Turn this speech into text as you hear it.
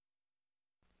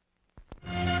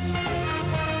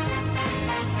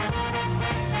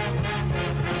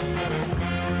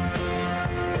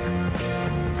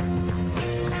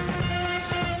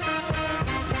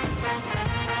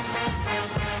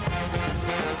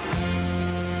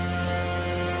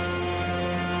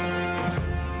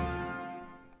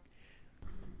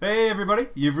Hey everybody,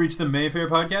 you've reached the Mayfair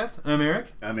Podcast. I'm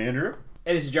Eric. I'm Andrew.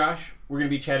 Hey, this is Josh. We're going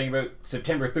to be chatting about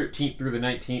September 13th through the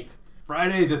 19th.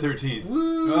 Friday the 13th.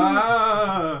 Woo!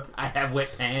 Ah! I have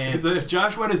wet pants.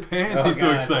 Josh wet his pants. Oh, He's so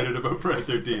God. excited about Friday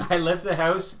 13th. I left the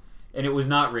house and it was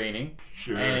not raining.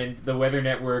 Sure. And the Weather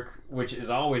Network, which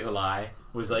is always a lie,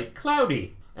 was like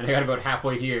cloudy. And I got about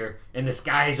halfway here and the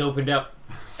skies opened up.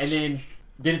 And then,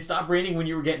 did it stop raining when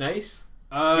you were getting ice?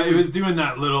 It was doing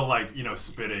that little,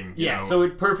 spitting. you know. So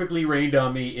it perfectly rained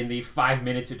on me in the 5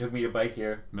 minutes it took me to bike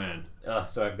here. Man,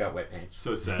 So I've got wet pants.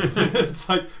 so sad. It's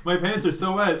like, my pants are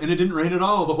so wet, and it didn't rain at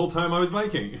all the whole time I was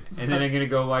biking. And then I'm going to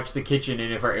go watch the kitchen,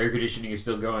 and if our air conditioning is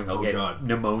still going, I'll get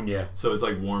pneumonia. So it's,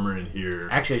 warmer in here.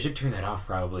 Actually, I should turn that off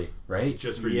probably, right?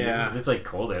 Just for Yeah. 'Cause it's,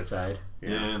 cold outside. you.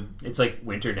 Yeah. It's,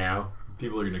 winter now.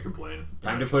 People are going to complain.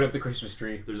 Time to put up the Christmas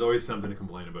tree. There's always something to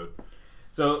complain about.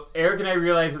 So, Eric and I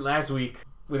realized that last week,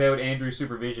 without Andrew's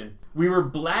supervision, we were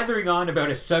blathering on about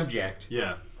a subject,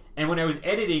 Yeah. and when I was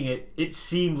editing it, it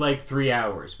seemed like 3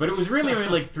 hours. But it was really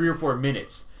only 3 or 4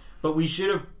 minutes. But we should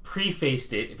have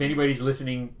prefaced it, if anybody's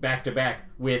listening back to back,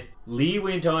 with Lee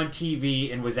went on TV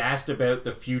and was asked about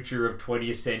the future of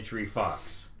 20th Century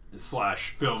Fox. /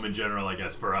 film in general, I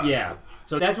guess, for us. Yeah.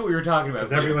 So that's what we were talking about.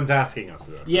 Because everyone's asking us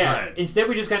though. Yeah. Right. Instead,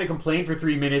 we just kind of complained for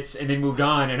 3 minutes and then moved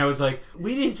on. And I was like,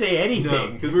 we didn't say No,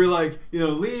 anything. because we were like,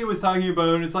 Lee was talking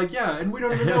about, and it's like, yeah, and we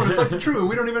don't even know. And it's true,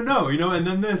 we don't even know, and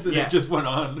then this, and Yeah. it just went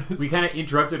on. We kind of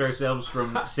interrupted ourselves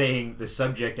from saying the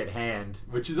subject at hand.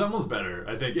 Which is almost better,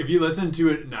 I think. If you listen to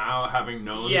it now, having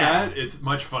known Yeah. that, it's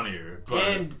much funnier. But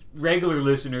And regular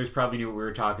listeners probably knew what we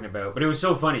were talking about. But it was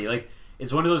so funny.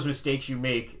 It's one of those mistakes you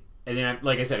make. And then,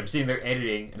 I'm sitting there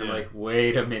editing, and I'm Yeah. like,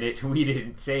 wait a minute, we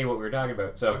didn't say what we were talking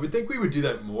about. I So, would think we would do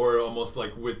that more, almost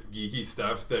with geeky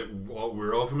stuff that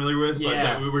we're all familiar with. But Yeah.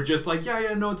 that we were just like,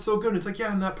 yeah, no, it's so good. It's like,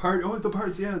 yeah, and that part, the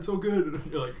parts, yeah, it's so good.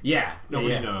 And you're like, yeah.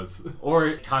 nobody yeah. knows.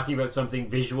 Or talking about something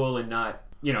visual and not,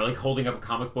 holding up a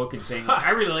comic book and saying,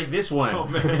 I really like this one. Oh,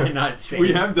 man. and not saying,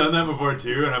 We have done that before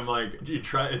too, and I'm like,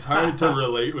 it's hard to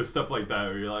relate with stuff like that.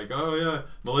 Where you're like, oh yeah,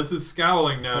 Melissa's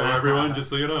scowling now, everyone, just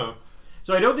so you know.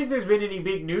 So I don't think there's been any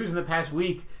big news in the past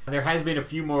week. There has been a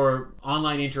few more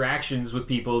online interactions with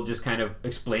people just kind of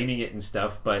explaining it and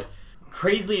stuff, but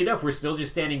crazily enough, we're still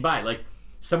just standing by.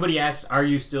 Somebody asked, are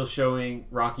you still showing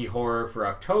Rocky Horror for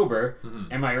October? Mm-hmm.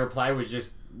 And my reply was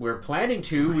just, we're planning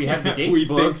to. We have the dates we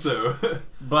booked. think so.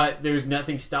 But there's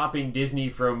nothing stopping Disney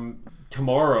from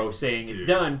tomorrow saying it's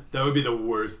done. That would be the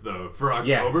worst, though, for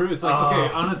October. Yeah. It's like,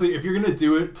 okay, honestly, if you're going to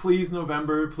do it, please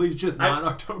November. Please just not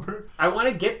October. I want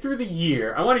to get through the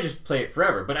year. I want to just play it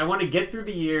forever, but I want to get through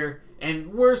the year,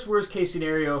 and worst case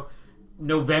scenario,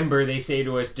 November, they say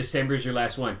to us, December's your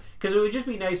last one. Because it would just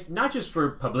be nice, not just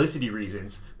for publicity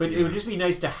reasons, but it would just be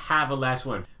nice to have a last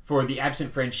one. For the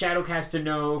Absent Friend Shadowcast to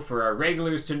know, for our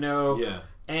regulars to know. Yeah.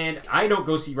 And I don't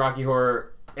go see Rocky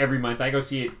Horror every month. I go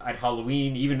see it at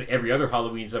Halloween, even every other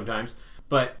Halloween sometimes.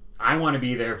 But I want to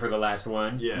be there for the last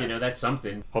one. Yeah. That's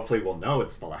something. Hopefully we'll know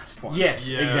it's the last one. Yes,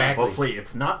 Yeah. exactly. Hopefully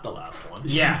it's not the last one.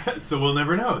 Yeah. So we'll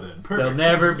never know then. Perfect. There'll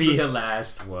never be a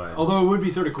last one. Although it would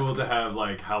be sort of cool to have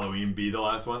Halloween be the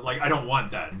last one. I don't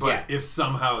want that, but Yeah. if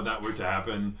somehow that were to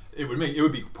happen, it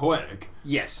would be poetic,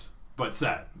 Yes. but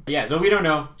sad. Yeah, so we don't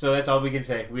know. So that's all we can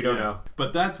say. We don't Yeah. know.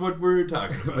 But that's what we're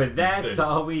talking about. But these that's days.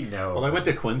 all we know. Well, I went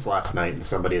to Quinn's last night and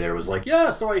somebody there was like, yeah,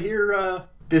 so I hear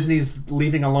Disney's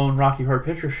leaving alone Rocky Horror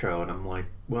Picture Show. And I'm like,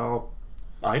 well,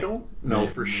 I don't know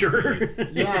for sure.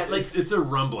 Yeah, It's a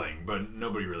rumbling, but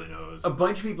nobody really knows. a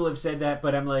bunch of people have said that,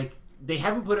 but I'm like, they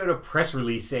haven't put out a press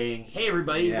release saying, hey,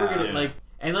 everybody, we're going to, Yeah.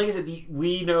 and like I said,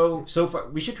 we know so far,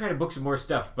 we should try to book some more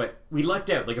stuff, but we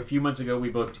lucked out. A few months ago, we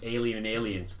booked Alien and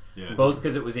Aliens. Yeah. Both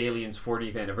because it was Alien's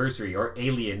 40th anniversary, or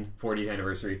Alien 40th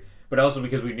anniversary, but also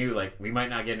because we knew, we might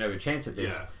not get another chance at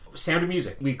this. Yeah. Sound of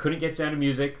Music. We couldn't get Sound of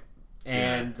Music,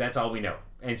 and that's all we know.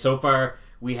 And so far,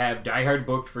 we have Die Hard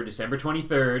booked for December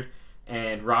 23rd,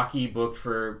 and Rocky booked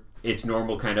for its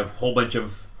normal kind of whole bunch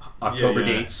of October Yeah,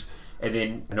 yeah. dates, and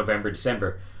then November,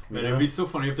 December. Man, it'd be so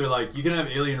funny if they're like, you can have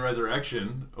Alien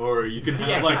Resurrection, or you can have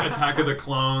Yeah. Attack of the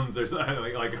Clones, or something.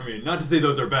 I mean, not to say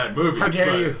those are bad movies. How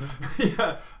dare but, you.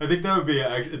 Yeah, I think that would be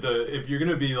if you're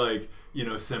gonna be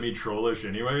semi-trollish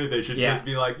anyway, they should just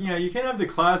be like, yeah, you can't have the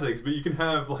classics, but you can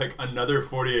have another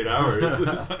 48 hours.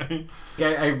 Or something. Yeah,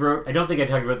 I wrote, I don't think I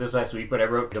talked about this last week, but I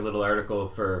wrote a little article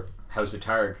for House of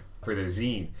Targ for their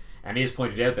zine, and he just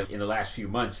pointed out that in the last few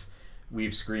months,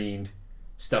 we've screened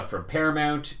stuff from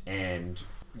Paramount and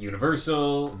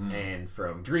Universal and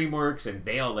from DreamWorks, and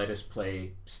they all let us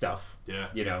play stuff. Yeah.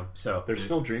 You know, so There's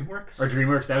still DreamWorks? or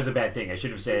DreamWorks. That was a bad thing. I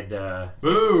should have said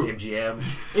Boo!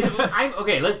 MGM.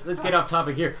 Okay, let's get off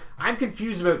topic here. I'm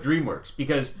confused about DreamWorks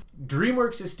because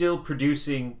DreamWorks is still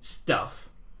producing stuff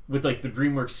with like the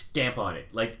DreamWorks stamp on it,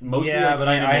 like mostly yeah, like but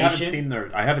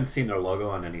animation. I haven't seen their logo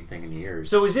on anything in years.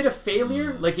 So is it a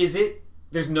failure? Like, is it?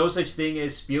 There's no such thing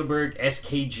as Spielberg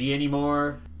SKG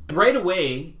anymore. Right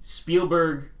away,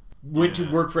 Spielberg went to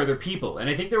work for other people, and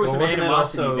I think there was some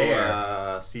animosity also,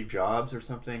 there. Steve Jobs or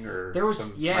something, or there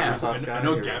was some yeah. Microsoft guy, I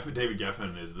know or... David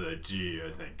Geffen is the G,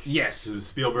 I think. Yes. So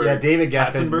Spielberg. Yeah, David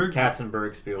Geffen,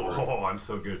 Katzenberg, Spielberg. Oh, I'm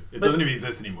so good. It doesn't even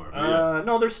exist anymore. But yeah.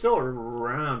 No, they're still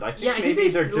around. I think I think maybe they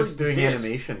they're still just doing exist.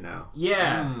 animation now.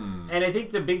 Yeah, and I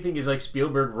think the big thing is like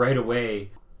Spielberg right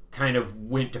away kind of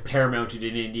went to Paramount and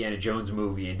did an Indiana Jones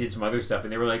movie and did some other stuff,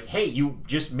 and they were like, "Hey, you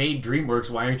just made DreamWorks.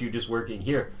 Why aren't you just working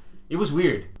here?" It was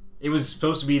weird. It was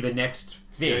supposed to be the next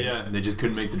thing. Yeah, and they just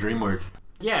couldn't make the dream work.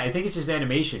 Yeah, I think it's just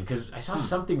animation because I saw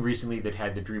something recently that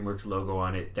had the DreamWorks logo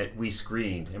on it that we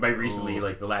screened, and by recently,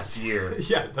 like the last year.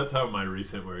 Yeah, that's how my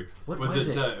recent works. What was was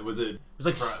it? it? Was it? It was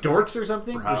like Storks or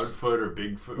something. Proudfoot or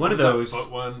Bigfoot? One of What those. was that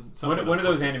Foot one. One of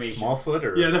those animations. Smallfoot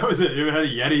or Yeah, that was it. It had a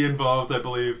Yeti involved, I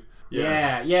believe.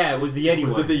 Yeah, it was the Yeti one.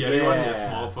 Was it the Yeti one? Yeah, Yeah.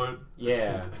 Smallfoot.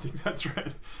 Yeah. I think that's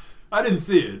right. I didn't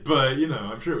see it, but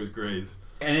I'm sure it was great.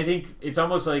 And I think it's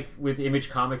almost like with Image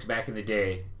Comics back in the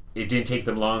day, it didn't take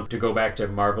them long to go back to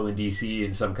Marvel and DC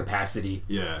in some capacity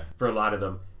Yeah. for a lot of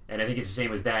them. And I think it's the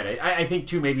same as that. I think,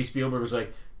 too, maybe Spielberg was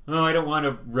like, oh, I don't want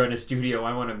to run a studio.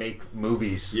 I want to make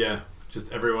movies. Yeah.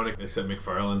 Just everyone except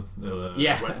McFarlane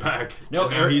went back. No,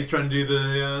 and now he's trying to do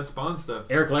the Spawn stuff.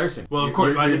 Eric Larson. Well, of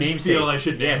course, I didn't namesake. feel I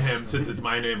should name Yes. him since it's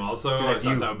my name also. I That's thought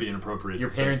you. that would be inappropriate Your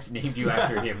to say. parents named you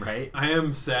after him, right? I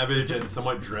am savage and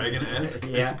somewhat dragon-esque, I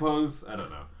Yeah. suppose. I don't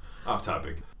know. Off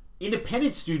topic.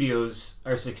 Independent studios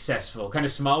are successful, kind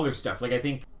of smaller stuff. Like I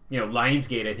think,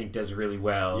 Lionsgate I think does really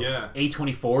well. Yeah.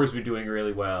 A24 has been doing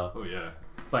really well. Oh, yeah.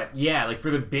 But yeah, like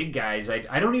for the big guys,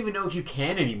 I don't even know if you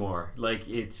can anymore. Like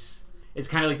it's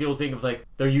kind of like the old thing of like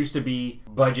there used to be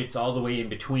budgets all the way in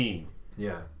between.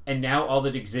 Yeah. And now all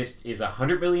that exists is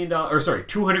 $200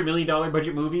 million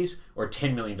budget movies or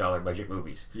 $10 million budget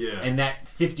movies. Yeah. And that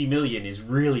 $50 million is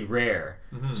really rare.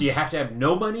 Mm-hmm. So you have to have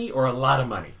no money or a lot of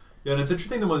money. Yeah, and it's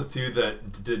interesting the ones too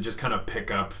that did just kind of pick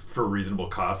up for reasonable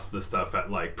costs the stuff at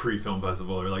like pre-film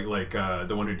festival or like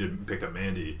the one who picked up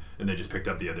Mandy and they just picked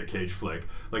up the other Cage flick.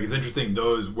 Like it's interesting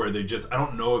those where they just I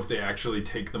don't know if they actually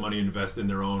take the money and invest in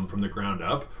their own from the ground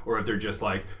up or if they're just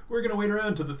like we're gonna wait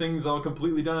around till the thing's all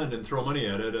completely done and throw money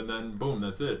at it and then boom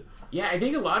that's it. Yeah, I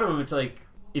think a lot of them it's like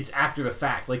it's after the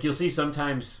fact. Like you'll see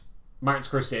sometimes Martin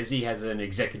Scorsese has an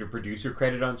executive producer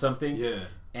credit on something. Yeah.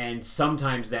 And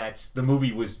sometimes that's the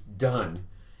movie was done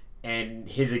and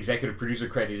his executive producer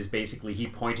credit is basically he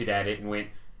pointed at it and went,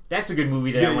 that's a good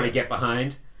movie that I want to get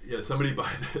behind. Yeah, somebody buy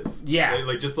this. Yeah.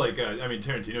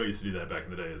 Tarantino used to do that back in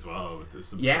the day as well with this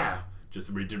some stuff.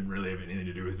 Just we didn't really have anything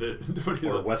to do with it.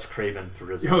 Or Wes Craven for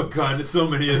his Oh god, so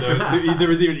many of those. There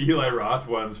was even Eli Roth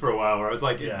ones for a while where I was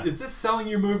like, is this selling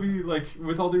your movie? Like,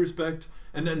 with all due respect?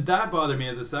 And then that bothered me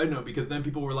as a side note because then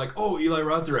people were like, oh, Eli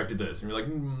Roth directed this. And you're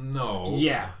like, no.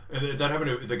 Yeah. And that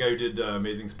happened to the guy who did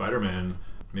Amazing Spider-Man.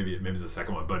 Maybe it's the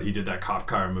second one, but he did that cop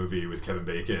car movie with Kevin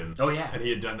Bacon. Oh, yeah. And he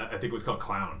had done that, I think it was called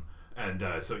Clown. And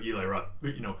so Eli Roth,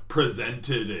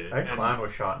 presented it. I think Clown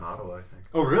was shot in Ottawa, I think.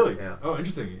 Oh, really? Yeah. Oh,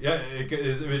 interesting. Yeah, and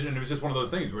it was just one of those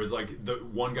things where it's like the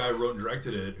one guy wrote and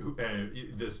directed it,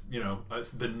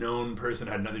 the known person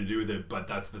had nothing to do with it, but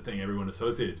that's the thing everyone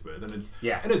associates with, and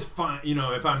it's fine.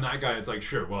 If I'm that guy, it's like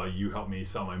sure, well, you helped me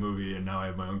sell my movie, and now I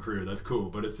have my own career. That's cool,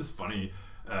 but it's just funny.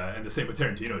 And the same with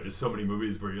Tarantino, just so many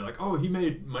movies where you're like, oh, he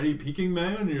made Mighty Peking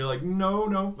Man, and you're like,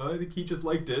 no, I think he just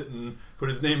liked it and put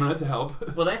his name on it to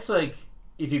help. Well, that's like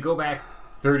if you go back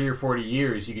 30 or 40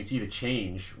 years, you can see the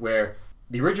change where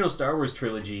the original Star Wars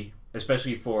trilogy,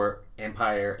 especially for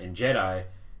Empire and Jedi,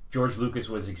 George Lucas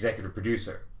was executive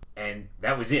producer. And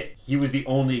that was it. He was the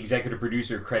only executive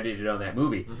producer credited on that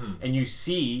movie. Mm-hmm. And you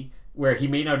see where he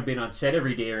may not have been on set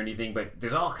every day or anything, but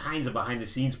there's all kinds of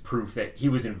behind-the-scenes proof that he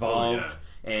was involved. Oh,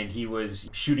 yeah. And he was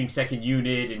shooting second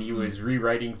unit and he was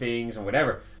rewriting things and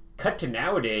whatever. Cut to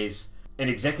nowadays, an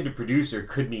executive producer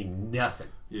could mean nothing.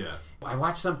 Yeah. I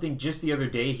watched something just the other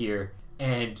day here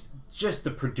and just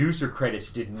the producer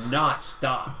credits did not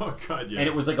stop. Oh god, yeah. And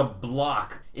it was like a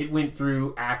block. It went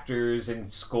through actors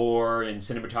and score and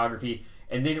cinematography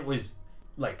and then it was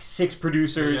like 6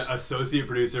 producers. Yeah, associate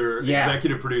producer,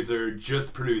 executive producer,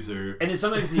 just producer. And then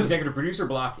sometimes the executive producer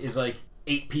block is like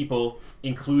 8 people,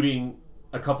 including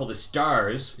a couple of the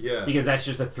stars. Yeah. Because that's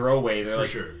just a throwaway.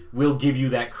 They're we'll give you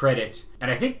that credit. And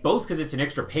I think both because it's an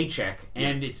extra paycheck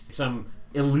and it's some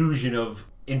illusion of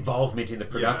involvement in the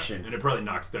production. Yeah. And it probably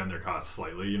knocks down their costs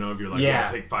slightly. You know, if you're like, well,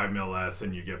 take $5 million less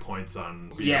and you get points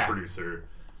on being a producer.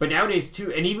 But nowadays,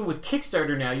 too, and even with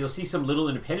Kickstarter now, you'll see some little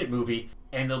independent movie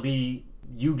and they'll be,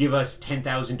 you give us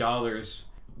 $10,000,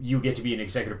 you get to be an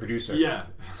executive producer. Yeah.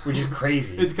 Which is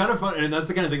crazy. It's kind of fun, and that's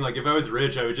the kind of thing, like, if I was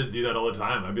rich, I would just do that all the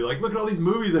time. I'd be like, look at all these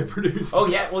movies I produced. Oh,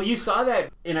 yeah. Well, you saw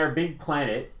that in our big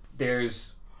planet,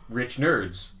 there's Rich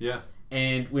Nerds. Yeah.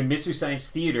 And when Mystery Science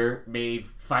Theater made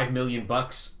 $5 million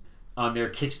on their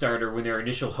Kickstarter when their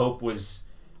initial hope was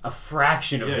a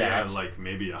fraction of that. Yeah, like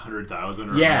maybe 100,000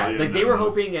 or yeah, $1 million. Like they were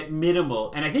hoping at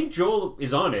minimal. And I think Joel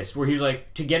is honest, where he was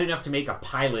like, to get enough to make a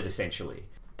pilot, essentially.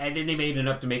 And then they made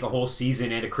enough to make a whole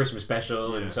season and a Christmas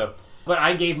special, and so. But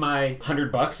I gave my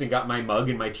 $100 and got my mug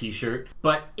and my T-shirt.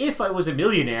 But if I was a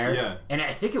millionaire, and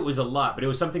I think it was a lot, but it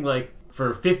was something like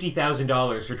for $50,000,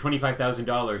 for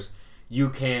 $25,000, you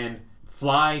can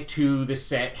fly to the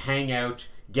set, hang out,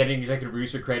 get an executive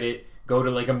producer credit, go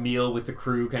to like a meal with the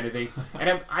crew, kind of thing.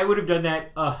 And I would have done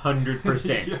that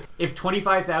 100%. If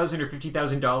 $25,000 or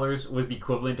 $50,000 was the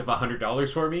equivalent of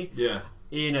 $100 for me. Yeah.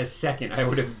 In a second, I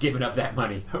would have given up that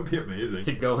money. That would be amazing.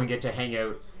 To go and get to hang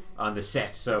out on the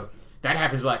set. So that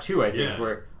happens a lot too, I think,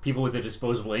 where people with a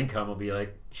disposable income will be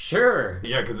like, sure.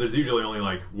 Yeah, because there's usually only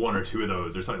like one or two of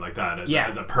those or something like that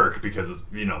as a perk, because,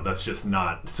 you know, that's just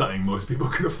not something most people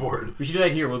can afford. We should do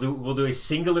that here. We'll do a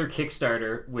singular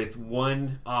Kickstarter with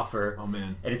one offer. Oh,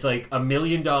 man. And it's like $1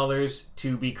 million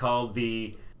to be called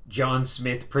the John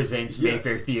Smith Presents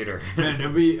Mayfair Theater. Man,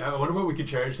 I wonder what we could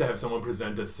charge to have someone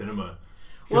present a cinema.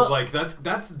 Because, like,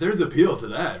 that's there's appeal to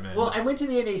that, man. Well, I went to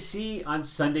the NAC on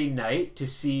Sunday night to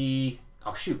see...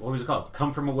 Oh, shoot. What was it called?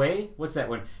 Come From Away? What's that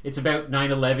one? It's about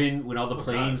 9/11 when all the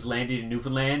planes landed in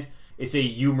Newfoundland. It's a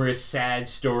humorous, sad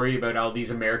story about all these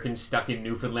Americans stuck in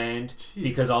Newfoundland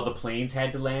because all the planes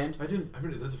had to land.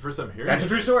 This is the first time hearing That's a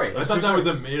true story. I thought that was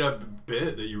a made-up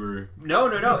bit that you were... No.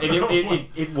 And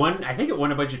it won... I think it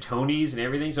won a bunch of Tonys and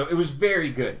everything, so it was very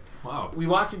good. Wow. We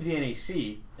walked into the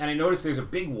NAC, and I noticed there's a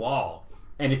big wall.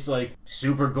 And it's like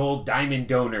Super Gold Diamond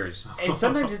Donors. And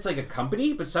sometimes it's like a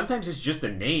company, but sometimes it's just a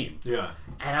name. Yeah.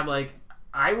 And I'm like,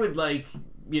 I would like,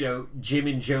 you know, Jim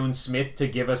and Joan Smith to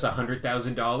give us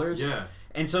 $100,000. Yeah.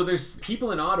 And so there's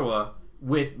people in Ottawa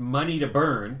with money to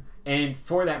burn. And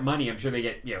for that money, I'm sure they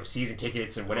get, you know, season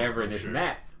tickets and whatever and this and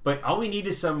that. But all we need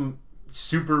is some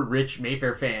super rich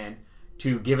Mayfair fan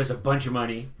to give us a bunch of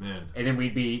money, man, and then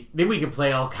we can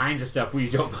play all kinds of stuff we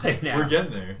don't play now. We're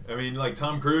getting there. I mean, like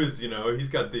Tom Cruise, you know, he's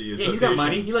got the association. Yeah, he's got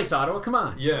money. He likes Ottawa. Come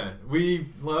on. Yeah, we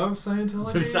love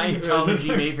Scientology. The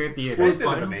Scientology Mayfair Theater. We've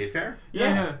been to Mayfair.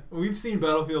 Yeah, we've seen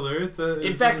Battlefield Earth.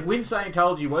 In fact, when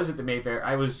Scientology was at the Mayfair,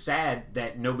 I was sad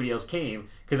that nobody else came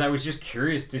because I was just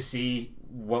curious to see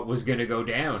what was going to go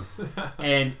down.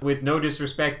 And with no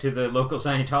disrespect to the local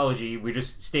Scientology, we're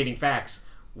just stating facts.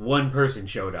 One person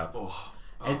showed up.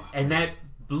 And that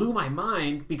blew my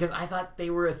mind because I thought they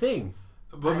were a thing.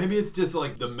 But maybe it's just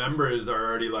like the members are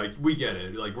already like, we get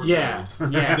it. Like, we're good.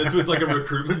 Yeah. This was like a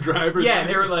recruitment drive or something.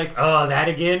 They were like, oh, that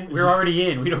again? We're already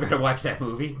in. We don't got to watch that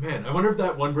movie. Man, I wonder if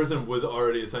that one person was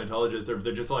already a Scientologist or if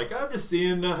they're just like, I'm just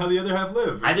seeing how the other half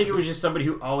live. I think it was just somebody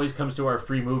who always comes to our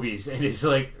free movies. And it's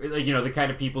like you know, the kind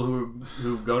of people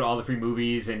who go to all the free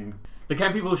movies and... The kind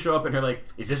of people who show up and are like,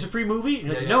 is this a free movie? And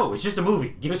you're like, no, it's just a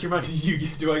movie. Give us your money.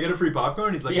 Do I get a free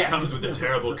popcorn? He's like, it comes with a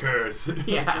terrible curse.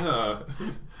 Yeah.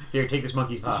 Here, take this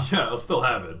monkey's paw. Yeah, I'll still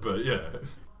have it, but yeah.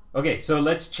 Okay, so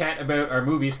let's chat about our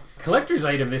movies. Collector's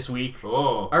item this week.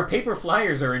 Oh. Our paper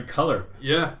flyers are in color.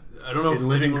 Yeah. I don't know if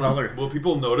living color. Will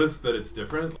people notice that it's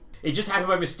different? It just happened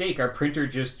by mistake. Our printer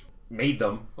just made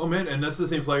them. Oh man, and that's the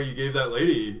same flyer you gave that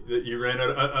lady that you ran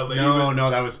out. A lady. No,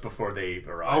 that was before they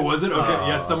arrived. Oh, was it? Okay,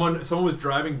 yeah. Someone was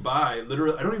driving by.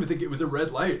 Literally, I don't even think it was a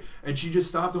red light, and she just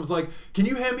stopped and was like, "Can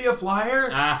you hand me a flyer?"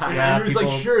 And Andrew's like,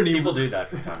 "Sure." And people do that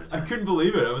from time to time. I couldn't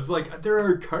believe it. I was like, "There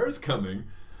are cars coming."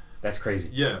 That's crazy.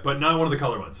 Yeah, but not one of the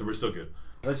color ones, so we're still good.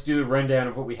 Let's do a rundown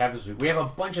of what we have this week. We have a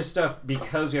bunch of stuff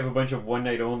because we have a bunch of one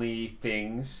night only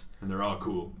things, and they're all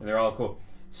cool.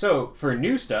 So for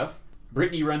new stuff,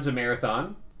 Brittany Runs a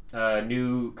Marathon. A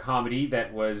new comedy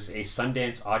that was a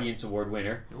Sundance Audience Award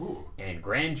winner. Ooh. And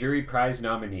Grand Jury Prize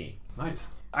nominee. Nice.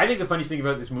 I think the funniest thing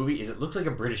about this movie is it looks like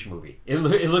a British movie. It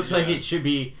looks like it should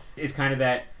be. It's kind of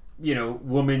that, you know,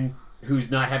 woman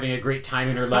who's not having a great time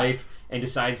in her life and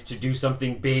decides to do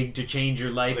something big to change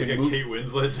your life. Like and a Kate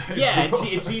Winslet type. Yeah,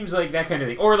 it seems like that kind of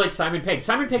thing. Or like Simon Pegg.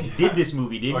 Simon Pegg did this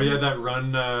movie, didn't he? Oh yeah, that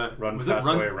Run. Was it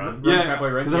Run? Yeah,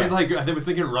 because I was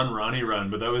thinking Run Ronnie Run,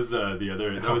 but that was the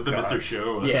other. That was the Mr.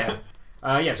 Show.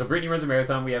 Yeah. So Brittany runs a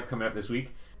marathon we have coming up this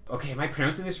week. Okay, am I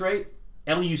pronouncing this right?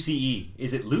 Luce.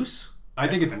 Is it loose? I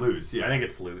think it's loose. Yeah, I think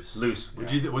it's loose. Loose.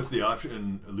 What's the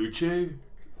option? Luce?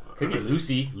 Could be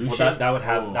Lucy. Luce. Well, that would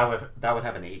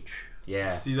have an H. Yeah.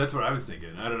 See, that's what I was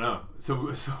thinking. I don't know.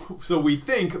 So we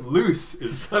think Luce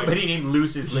is somebody named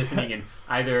Luce is listening and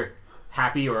either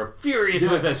happy or furious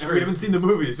with us. We haven't seen the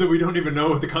movie, so we don't even know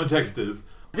what the context is.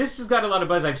 This has got a lot of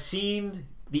buzz. I've seen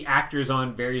the actors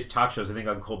on various talk shows, I think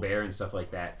on Colbert and stuff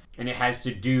like that. And it has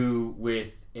to do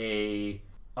with a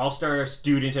all-star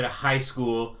student at a high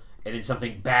school, and then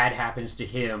something bad happens to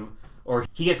him, or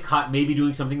he gets caught maybe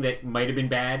doing something that might have been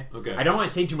bad. Okay. I don't want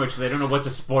to say too much because I don't know what's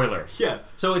a spoiler. Yeah.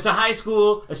 So it's a high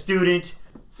school, a student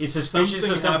is suspicious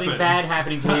of something bad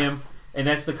happening to him, and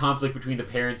that's the conflict between the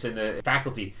parents and the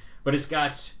faculty. But it's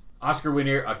got Oscar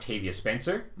winner Octavia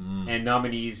Spencer and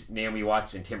nominees Naomi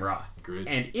Watts and Tim Roth. Great.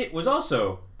 And it was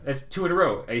also, that's 2 in a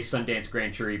row, a Sundance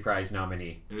Grand Jury Prize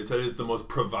nominee. And it said it's the most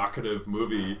provocative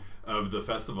movie of the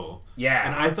festival. Yeah.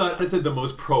 And I thought it said the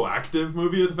most proactive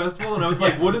movie of the festival, and I was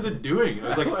like, what is it doing? I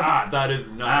was like, that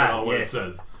is not at all what it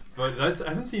says. But I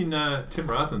haven't seen Tim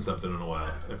Roth in something in a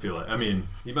while, I feel like. I mean,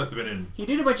 he must have been in... He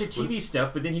did a bunch of TV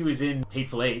stuff, but then he was in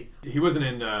Hateful Eight. He wasn't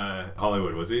in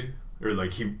Hollywood, was he? Or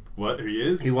like he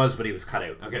is? He was, but he was cut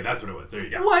out. Okay, that's what it was. There you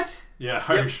go. What? Yeah,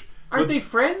 harsh. Aren't they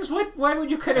friends? What? Why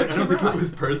would you cut out Tim Roth? I don't think it was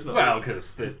personal. Well,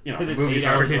 because the movie's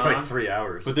already like 3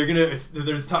 hours. But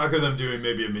there's talk of them doing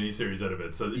maybe a miniseries out of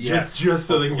it. So just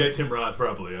so they can get Tim Roth,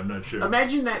 probably. I'm not sure.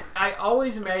 Imagine that. I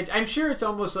always imagine. I'm sure it's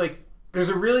almost like there's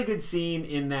a really good scene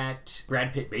in that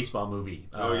Brad Pitt baseball movie.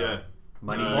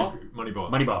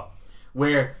 Moneyball,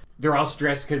 where they're all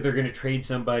stressed because they're going to trade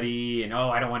somebody, and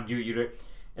I don't want to do it. You do it.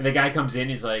 And the guy comes in,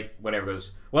 he's like, whatever,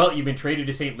 goes, well, you've been traded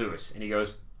to St. Louis. And he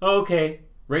goes, okay.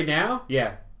 Right now?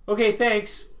 Yeah. Okay,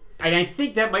 thanks. And I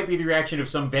think that might be the reaction of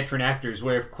some veteran actors,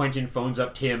 where if Quentin phones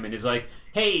up Tim and is like,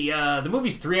 hey, the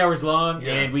movie's 3 hours long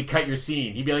and we cut your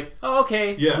scene, he'd be like, oh,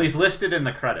 okay. Yeah. Well, he's listed in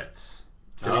the credits.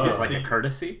 So it's like a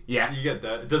courtesy. Yeah. You get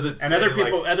that. Does it and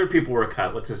other people were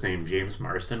cut. What's his name? James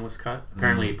Marsden was cut.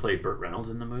 Apparently he played Burt Reynolds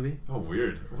in the movie. Oh,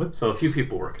 weird. What? So a few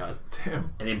people were cut.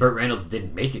 Damn. And then Burt Reynolds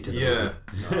didn't make it to the movie.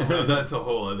 Yeah. So that's a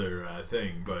whole other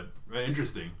thing, but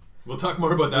interesting. We'll talk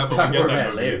more about that when we get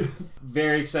that later.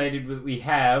 Very excited what we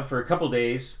have for a couple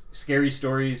days. Scary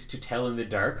stories to tell in the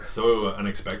dark. So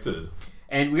unexpected.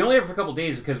 And we only have for a couple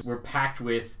days because we're packed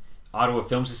with Ottawa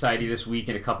Film Society this week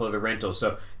and a couple other rentals.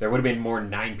 So there would have been more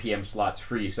 9 p.m. slots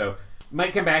free. So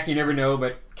might come back, you never know,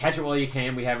 but catch it while you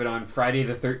can. We have it on Friday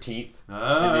the 13th.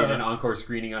 And then an encore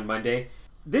screening on Monday.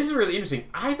 This is really interesting.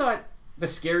 I thought the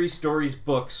Scary Stories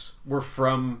books were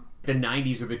from the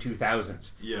 90s or the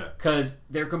 2000s. Yeah. Because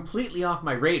they're completely off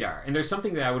my radar. And there's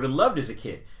something that I would have loved as a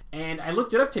kid. And I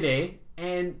looked it up today,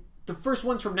 and the first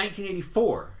one's from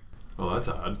 1984. Well, that's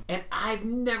odd. And I've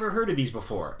never heard of these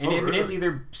before. And evidently really?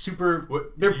 They're super...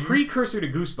 They're precursor to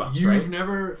Goosebumps, You've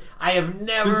never... I have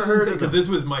never heard of them. Because this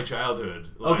was my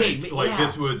childhood.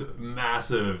 This was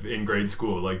massive in grade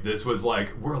school. Like, this was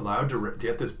like, we're allowed to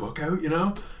get this book out, you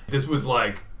know? This was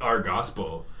like our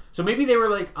gospel. So maybe they were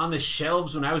like on the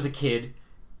shelves when I was a kid,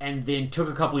 and then took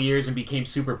a couple years and became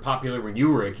super popular when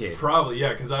you were a kid. Probably,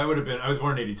 yeah, because I was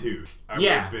born in 82. I would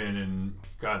have been in,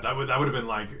 God, that would have been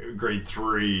like grade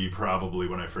 3 probably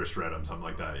when I first read them, something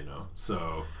like that, you know,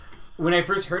 so... When I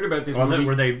first heard about this movie...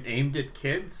 Were they aimed at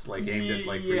kids? Like, aimed at,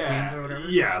 like, preteens or whatever?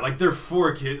 Yeah, like, they're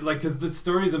for kids, like, because the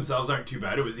stories themselves aren't too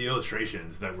bad. It was the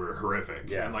illustrations that were horrific.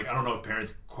 Yeah. And, like, I don't know if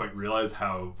parents quite realized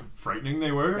how frightening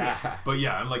they were. But,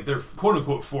 yeah, I'm like, they're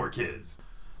quote-unquote for kids.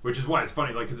 Which is why it's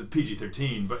funny, like, because it's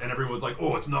PG-13, and everyone was like,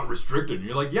 oh, it's not restricted. And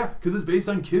you're like, yeah, because it's based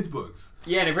on kids' books.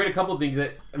 Yeah, and I've read a couple of things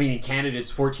that, I mean, in Canada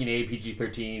it's 14A,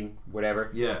 PG-13, whatever.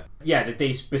 Yeah. Yeah, that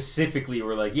they specifically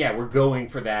were like, yeah, we're going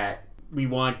for that. We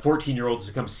want 14-year-olds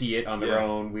to come see it on their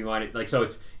own. We want it, like, so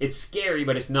it's scary,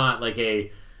 but it's not like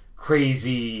a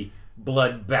crazy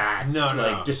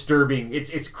bloodbath, disturbing.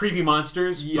 It's creepy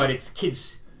monsters, but it's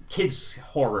kids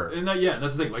horror. And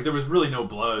that's the thing. Like, there was really no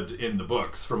blood in the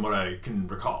books, from what I can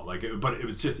recall. Like, but it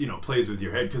was just, plays with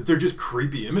your head because they're just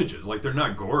creepy images. Like, they're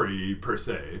not gory per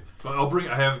se. But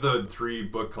I have the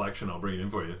 3-book collection. I'll bring it in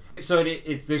for you. So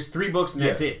there's 3 books and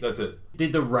that's it. That's it.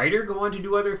 Did the writer go on to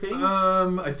do other things?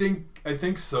 I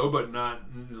think so, but not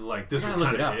like this was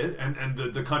kind of it. And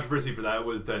the controversy for that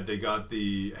was that they got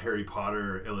the Harry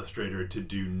Potter illustrator to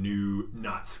do new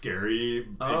Not Scary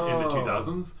in the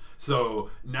 2000s. So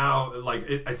now, like,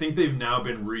 I think they've now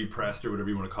been repressed or whatever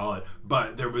you want to call it.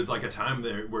 But there was like a time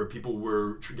there where people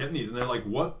were getting these and they're like,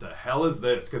 "What the hell is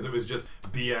this?" Because it was just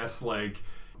BS, like,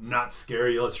 Not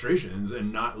Scary illustrations,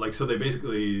 and not like, so they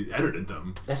basically edited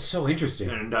them. That's so interesting.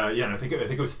 And and I think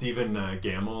it was Stephen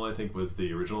Gamble, I think, was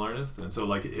the original artist, and so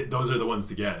like those are the ones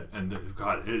to get. And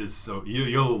God, it is so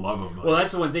you'll love them. Like, well,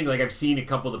 that's the one thing. Like, I've seen a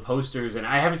couple of the posters, and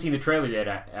I haven't seen the trailer yet.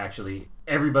 Actually,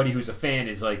 everybody who's a fan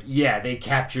is like, yeah, they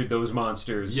captured those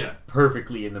monsters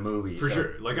perfectly in the movie. For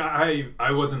sure. Like, I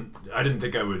didn't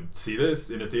think I would see this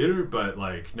in a theater, but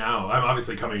like now I'm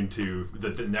obviously coming to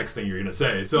the next thing you're gonna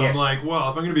say. So yes. I'm like, well,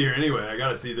 if I'm gonna be here anyway, I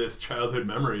gotta see this childhood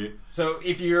memory. So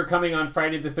if you're coming on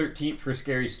Friday the 13th for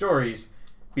Scary Stories,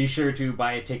 be sure to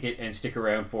buy a ticket and stick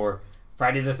around for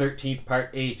Friday the 13th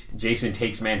Part 8, Jason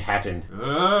Takes Manhattan.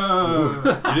 Oh,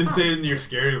 you didn't say it in your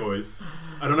scary voice.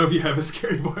 I don't know if you have a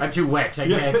scary voice. I'm too wet, I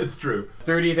guess. Yeah, it's true.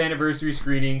 30th anniversary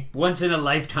screening. Once in a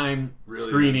lifetime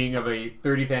screening of a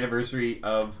 30th anniversary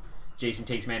of Jason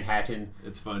Takes Manhattan.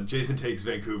 It's fun. Jason Takes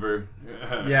Vancouver.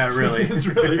 Yeah, really. It's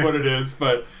really what it is,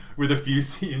 but with a few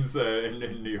scenes in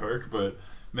New York. But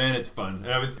man, it's fun.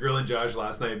 And I was grilling Josh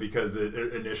last night because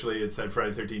initially it said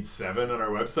Friday 13th 7 on our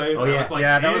website. Oh, yeah. I was like,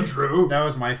 Andrew. That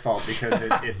was my fault because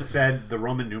it said the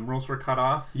Roman numerals were cut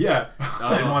off. Yeah.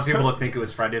 I didn't want people to think it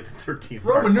was Friday the 13th.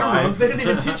 Roman numerals? They didn't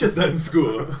even teach us that in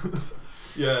school.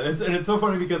 Yeah, it's so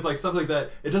funny because like stuff like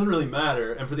that, it doesn't really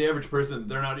matter, and for the average person,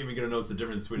 they're not even going to notice the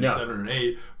difference between a 7 and an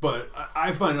 8. But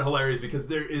I find it hilarious because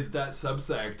there is that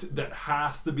subsect that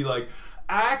has to be like,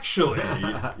 actually,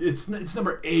 it's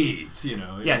number 8. You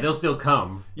know? Yeah, they'll still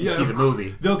come and see the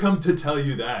movie. They'll come to tell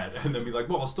you that, and then be like,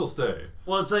 well, I'll still stay.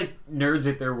 Well, it's like nerds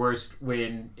at their worst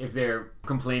if they're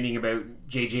complaining about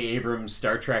J.J. Abrams'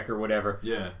 Star Trek or whatever.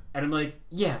 Yeah. And I'm like,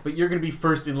 yeah, but you're going to be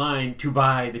first in line to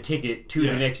buy the ticket to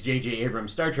the next J.J.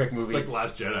 Abrams Star Trek movie. It's like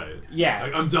Last Jedi. Yeah.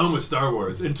 Like, I'm done with Star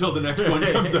Wars until the next one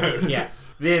comes out. Yeah.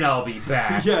 Then I'll be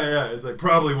back. Yeah. It's like,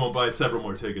 probably won't buy several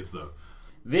more tickets, though.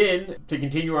 Then, to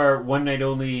continue our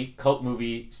one-night-only cult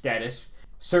movie status,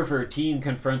 Surfer Teen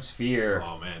Confronts Fear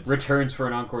returns for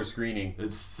an encore screening.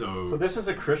 It's So this is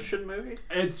a Christian movie?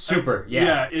 It's super,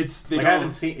 yeah. It's I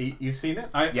haven't seen. You've seen it?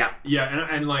 Yeah,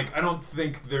 and like I don't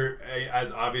think they're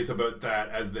as obvious about that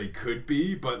as they could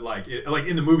be, but like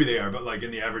in the movie they are, but like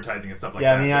in the advertising and stuff like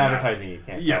that. Yeah, in the advertising you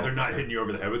can't. Yeah, they're not hitting you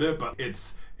over the head with it, but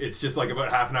it's just like about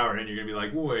half an hour in, you're gonna be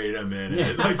like, wait a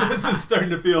minute, like this is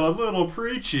starting to feel a little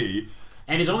preachy.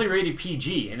 And it's only rated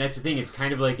PG, and that's the thing. It's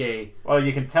kind of like a... Well,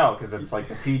 you can tell, because it's like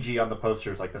the PG on the poster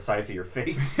is like the size of your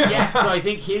face. Yeah, so I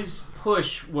think his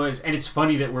push was... And it's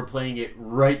funny that we're playing it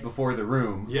right before The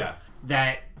Room. Yeah.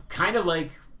 That kind of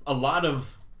like a lot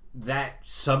of that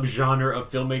subgenre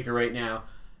of filmmaker right now,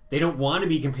 they don't want to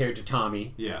be compared to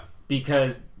Tommy. Yeah.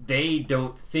 Because they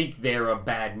don't think they're a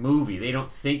bad movie. They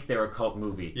don't think they're a cult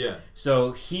movie. Yeah.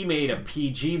 So he made a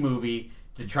PG movie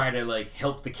to try to like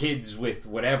help the kids with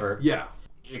whatever. Yeah.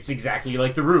 It's exactly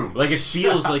like The Room. Like, it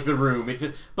feels like The Room.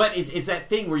 But it's that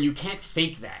thing where you can't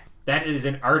fake that. That is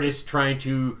an artist trying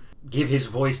to give his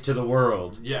voice to the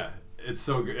world. Yeah. It's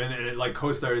so good. And it like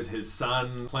co-stars his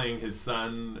son playing his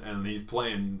son, and he's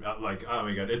playing like, oh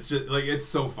my God. It's just like, it's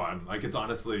so fun. Like, it's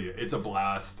honestly, it's a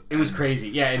blast. It was crazy.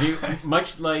 Yeah. And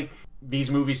much like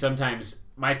these movies sometimes,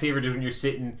 my favorite is when you're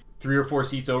sitting 3 or 4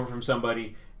 seats over from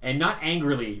somebody, and not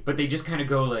angrily, but they just kind of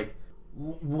go like,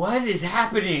 what is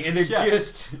happening? And they're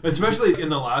just... Especially in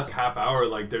the last half hour,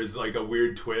 like, there's, like, a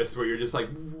weird twist where you're just like,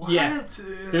 what? Yeah.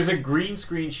 There's a green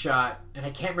screen shot, and I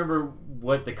can't remember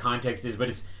what the context is, but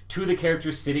it's 2 of the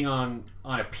characters sitting on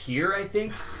a pier, I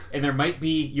think, and there might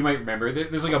be... You might remember.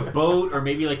 There's, like, a boat or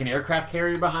maybe, like, an aircraft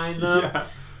carrier behind them,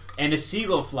 and a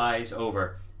seagull flies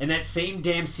over, and that same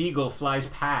damn seagull flies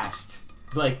past...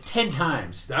 like 10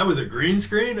 times. That was a green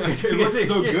screen? It looks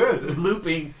so good.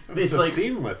 Looping this like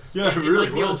seamless. Yeah, it's really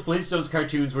like the old Flintstones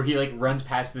cartoons where he like runs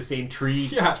past the same tree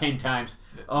 10 times.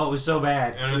 Oh, it was so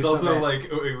bad. And it's also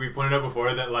like we pointed out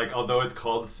before that like although it's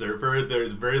called Surfer,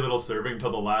 there's very little surfing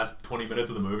till the last 20 minutes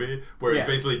of the movie where it's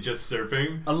basically just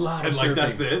surfing. A lot of surfing. And like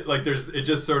that's it. Like it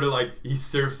just sort of like he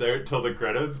surfs out till the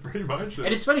credits pretty much. And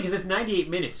it's funny because it's 98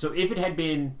 minutes. So if it had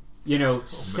been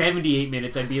 78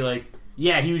 minutes, I'd be like,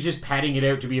 yeah, he was just padding it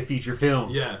out to be a feature film.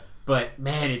 Yeah. But,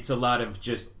 man, it's a lot of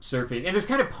just surfing. And there's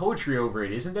kind of poetry over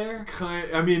it, isn't there?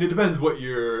 I mean, it depends what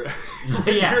your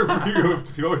view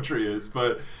of poetry is.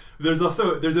 But there's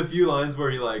a few lines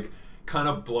where he, like, kind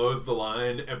of blows the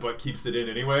line but keeps it in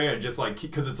anyway, and just like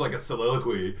because it's like a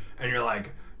soliloquy, and you're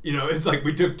like, you know, it's like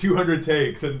we took 200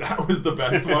 takes and that was the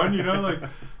best one, you know, like,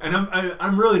 and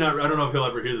I'm really not, I don't know if he'll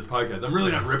ever hear this podcast, I'm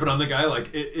really not ripping on the guy, like,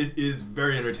 it is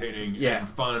very entertaining and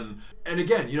fun, and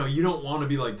again, you know, you don't want to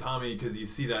be like Tommy because you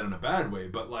see that in a bad way,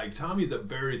 but like, Tommy's a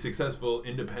very successful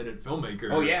independent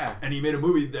filmmaker, and he made a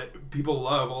movie that people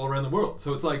love all around the world,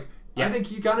 so it's like, I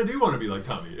think you kind of do want to be like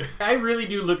Tommy. I really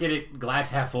do look at it glass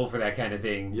half full for that kind of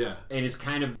thing, and it's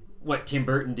kind of what Tim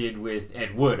Burton did with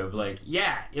Ed Wood of like,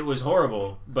 it was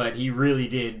horrible, but he really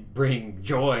did bring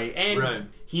joy, and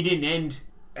he didn't end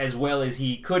as well as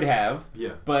he could have,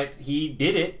 but he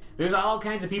did it. There's all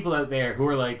kinds of people out there who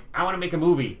are like, I want to make a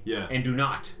movie, and do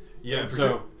not. Yeah, for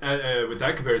sure. With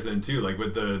that comparison too, like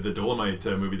with the Dolomite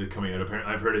movie that's coming out,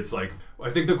 apparently I've heard it's like, I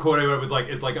think the quote I read was like,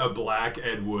 it's like a black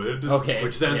Ed Wood,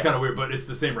 which sounds kind of weird, but it's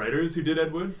the same writers who did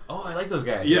Ed Wood. Oh, I like those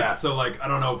guys. Yeah, so like I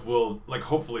don't know if we'll like,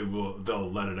 hopefully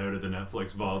they'll let it out of the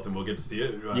Netflix vault and we'll get to see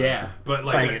it. But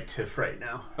like playing it TIFF right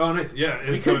now. Oh, nice.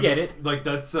 Yeah, we could get it. Like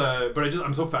that's, but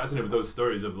I'm so fascinated with those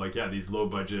stories of like these low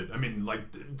budget. I mean,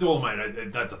 like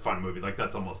Dolomite, that's a fun movie. Like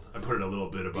that's almost, I put it a little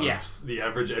bit above the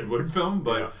average Ed Wood film,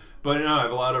 but. Yeah. But you know, I have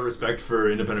a lot of respect for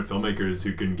independent filmmakers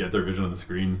who can get their vision on the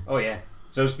screen. Oh yeah.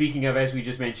 So speaking of, as we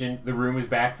just mentioned, The Room is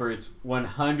back for its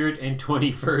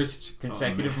 121st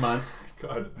consecutive month.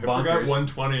 God, I forgot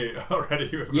 120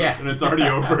 already. Yeah. And it's already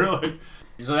over. Like,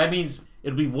 so that means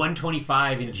it'll be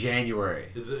 125 in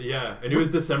January. And it was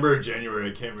December or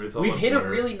January. I can't remember. We've hit a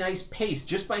really nice pace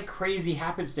just by crazy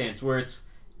happenstance where it's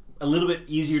a little bit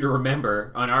easier to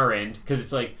remember on our end because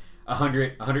it's like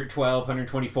 100, 112,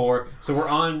 124. So we're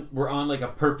on like a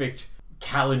perfect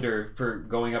calendar for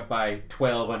going up by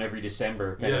 12 on every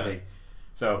December kind of thing.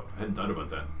 So I hadn't thought about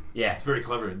that. Yeah. It's very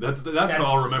clever. That's what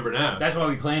I'll remember now. That's why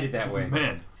we planned it that way.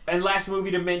 Man. And last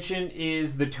movie to mention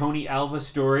is the Tony Alva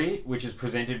Story, which is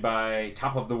presented by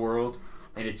Top of the World,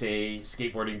 and it's a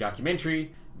skateboarding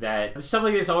documentary that stuff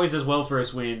like this always does well for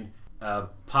us when a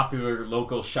popular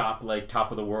local shop like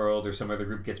Top of the World or some other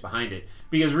group gets behind it,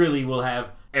 because really we'll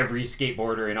have every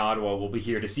skateboarder in Ottawa will be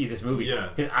here to see this movie. Yeah.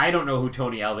 Because I don't know who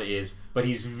Tony Alva is, but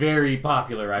he's very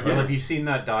popular. Well, have you seen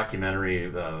that documentary?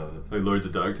 Like Lords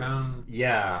of Dogtown?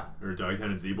 Yeah. Or Dogtown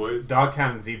and Z-Boys?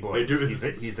 Dogtown and Z-Boys.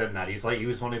 He's in that. He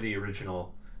was one of the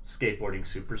original skateboarding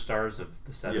superstars of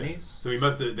the 70s. Yeah. So he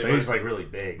must have... he was like really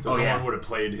big. So someone would have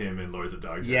played him in Lords of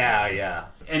Dogtown. Yeah.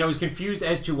 And I was confused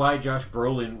as to why Josh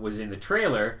Brolin was in the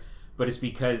trailer, but it's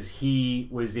because he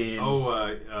was in a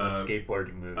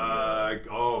skateboarding movie.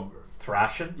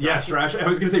 Thrashin'? Yeah, Thrashin'. I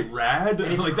was gonna say Rad.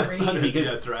 And it's like crazy, that's not it.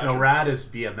 Yeah, Thrashin'. No, Rad is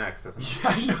BMX, isn't it? Yeah,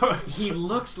 I know. He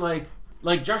looks like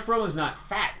Josh Brolin's not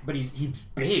fat, but he's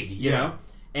big, you know.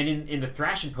 And in the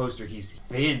Thrashin' poster, he's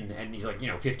thin and he's like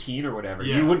 15 or whatever.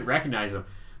 Yeah. You wouldn't recognize him.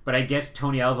 But I guess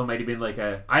Tony Alva might have been like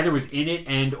either was in it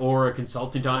and or a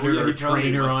consultant on it or a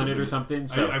trainer on it or something.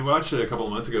 So I watched it a couple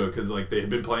of months ago because like they had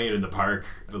been playing it in the park,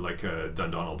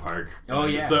 Dundonald Park. Oh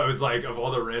yeah. So it was like of all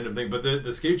the random things, but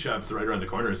the skate shop's right around the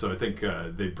corner, so I think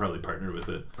they probably partnered with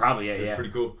it. Probably, yeah. It's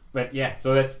pretty cool. But yeah,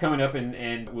 so that's coming up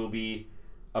and will be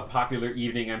a popular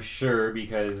evening, I'm sure,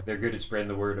 because they're good at spreading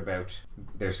the word about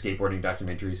their skateboarding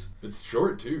documentaries. It's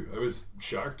short too. I was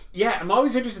shocked. Yeah, I'm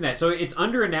always interested in that. So it's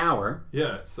under an hour.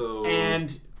 Yeah, so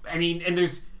and I mean, and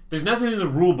there's nothing in the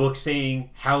rule book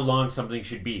saying how long something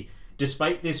should be,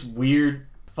 despite this weird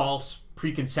false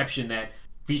preconception that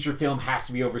feature film has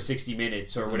to be over 60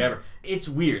 minutes or whatever. It's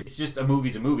weird. It's just a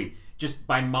movie's a movie. Just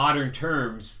by modern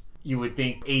terms, you would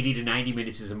think 80 to 90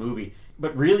 minutes is a movie,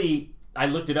 but really, I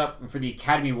looked it up, and for the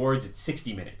Academy Awards, it's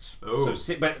 60 minutes. Oh.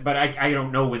 So, but I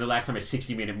don't know when the last time a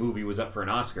 60-minute movie was up for an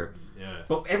Oscar. Yeah.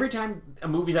 But every time a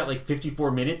movie's at like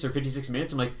 54 minutes or 56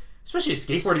 minutes, I'm like, especially a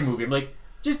skateboarding movie, I'm like,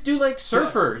 just do like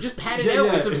Surfer. Just pad it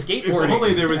out with some skateboarding. If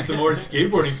only there was some more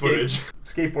skateboarding footage.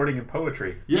 Skateboarding and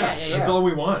poetry. Yeah, that's all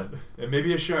we want. And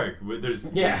maybe a shark.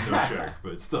 There's no shark,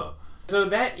 but still. So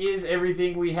that is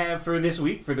everything we have for this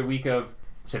week, for the week of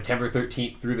September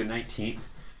 13th through the 19th.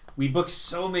 We booked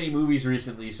so many movies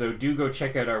recently, so do go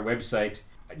check out our website.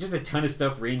 Just a ton of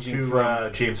stuff ranging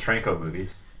from... James Franco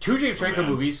movies. 2 James Franco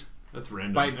movies. That's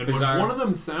random. And one of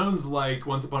them sounds like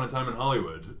Once Upon a Time in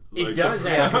Hollywood. It does,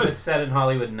 actually. It's set in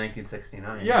Hollywood in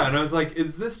 1969. Yeah, and I was like,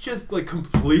 is this just like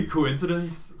complete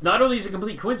coincidence? Not only is it a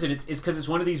complete coincidence, it's because it's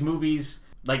one of these movies,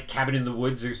 like Cabin in the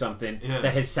Woods or something,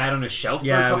 that has sat on a shelf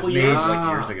for a couple years.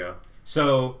 Like years ago.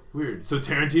 So weird. So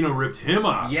Tarantino ripped him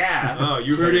off. Yeah. Oh,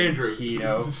 you heard Andrew.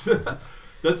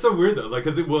 That's so weird though. Like,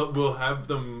 because we'll have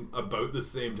them about the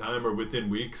same time or within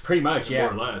weeks. Pretty much,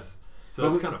 more or less. So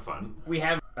that's kind of fun. We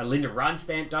have a Linda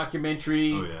Ronstadt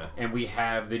documentary. Oh yeah. And we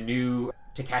have the new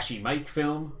Takashi Miike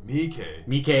film. Miike.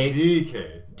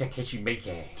 Takashi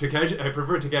Miike. I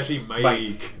prefer Takashi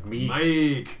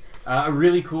Miike. A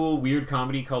really cool, weird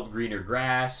comedy called Greener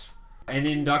Grass. And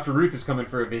then Dr. Ruth is coming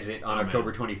for a visit on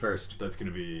October 21st. That's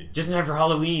going to be... just in time for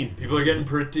Halloween. People are getting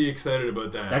pretty excited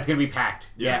about that. That's going to be packed.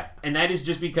 Yeah. And that is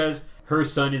just because her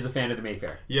son is a fan of the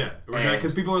Mayfair. Yeah.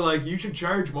 Because people are like, you should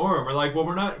charge more. And we're like,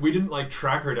 well, we didn't like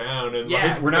track her down. And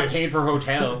we're not paying for a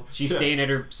hotel. She's staying at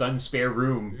her son's spare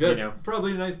room. Yeah, you know.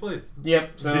 Probably a nice place.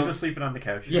 Yep. So she's just sleeping on the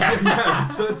couch. Yeah.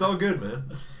 So it's all good,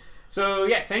 man. So,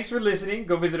 thanks for listening.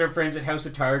 Go visit our friends at House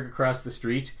of Targ across the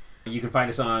street. You can find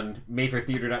us on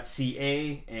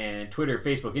mayfairtheatre.ca and Twitter,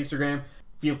 Facebook, Instagram.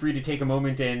 Feel free to take a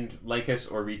moment and like us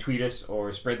or retweet us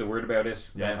or spread the word about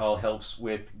us. Yeah. That all helps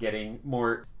with getting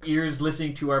more ears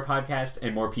listening to our podcast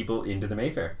and more people into the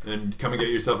Mayfair. And come and get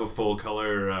yourself a full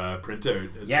color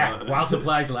printout as well. While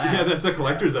supplies last. Yeah, that's a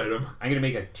collector's item. I'm going to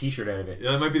make a t-shirt out of it.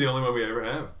 Yeah, that might be the only one we ever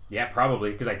have. Yeah,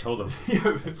 probably, because I told him.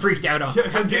 Freaked out on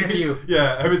how dare you.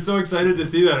 Yeah, I was so excited to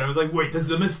see that. I was like, wait, this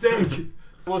is a mistake.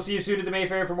 We'll see you soon at the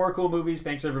Mayfair for more cool movies.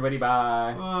 Thanks, everybody.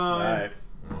 Bye. Bye.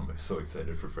 Oh, I'm so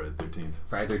excited for Friday the 13th.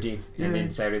 Friday the 13th. And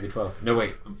then Saturday the 12th. No,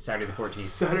 wait. Saturday the 14th.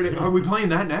 Saturday. Are we playing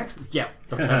that next? Yeah.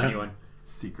 Don't tell anyone.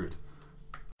 Secret.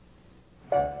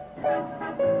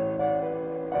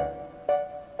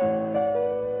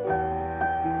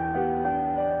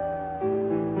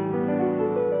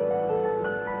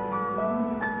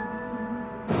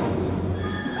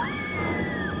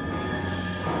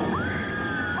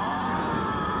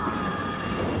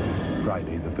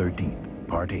 Friday the 13th,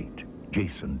 Part 8.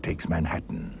 Jason Takes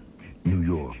Manhattan. New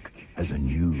York has a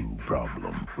new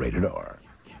problem. Rated R.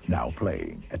 Now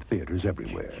playing at theaters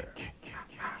everywhere.